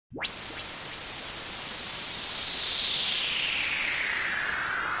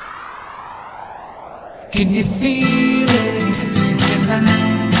Can you feel it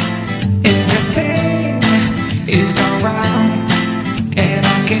tonight? Everything is alright, and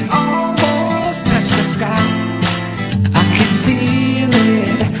I can almost touch the sky. I can feel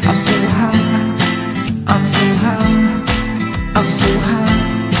it. I'm so high, I'm so high, I'm so high,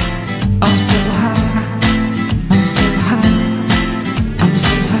 I'm so high, I'm so high, I'm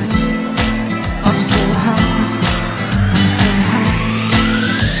so high, I'm so high, I'm so high, I'm so high.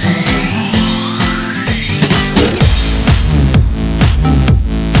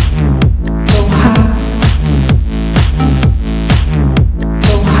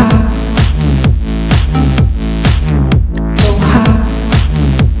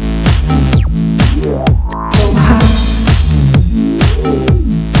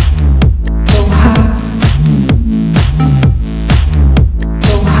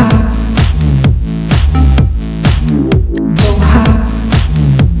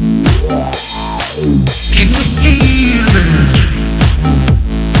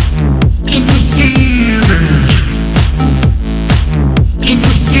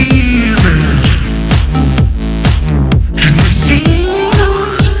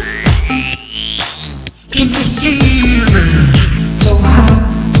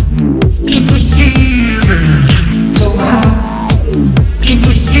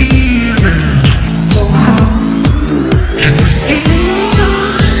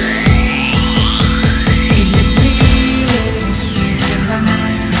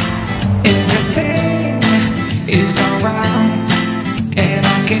 Is alright, and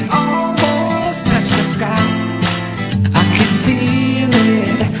I can almost touch the sky. I can feel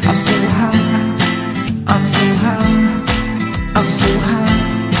it. I'm so high, I'm so high, I'm so high,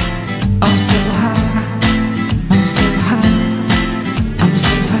 I'm so high, I'm so high, I'm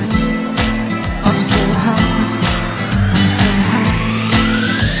so high, I'm so high, I'm so high, I'm so high.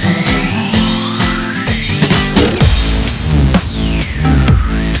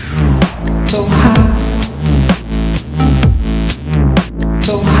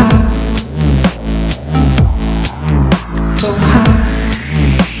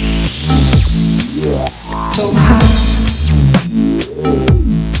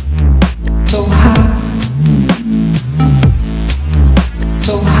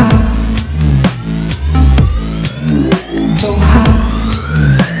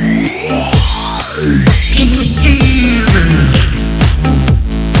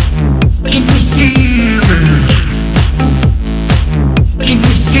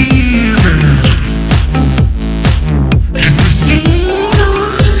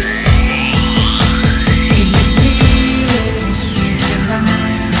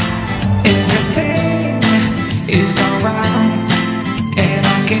 Is alright, and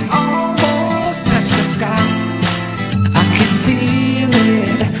I can almost touch the sky.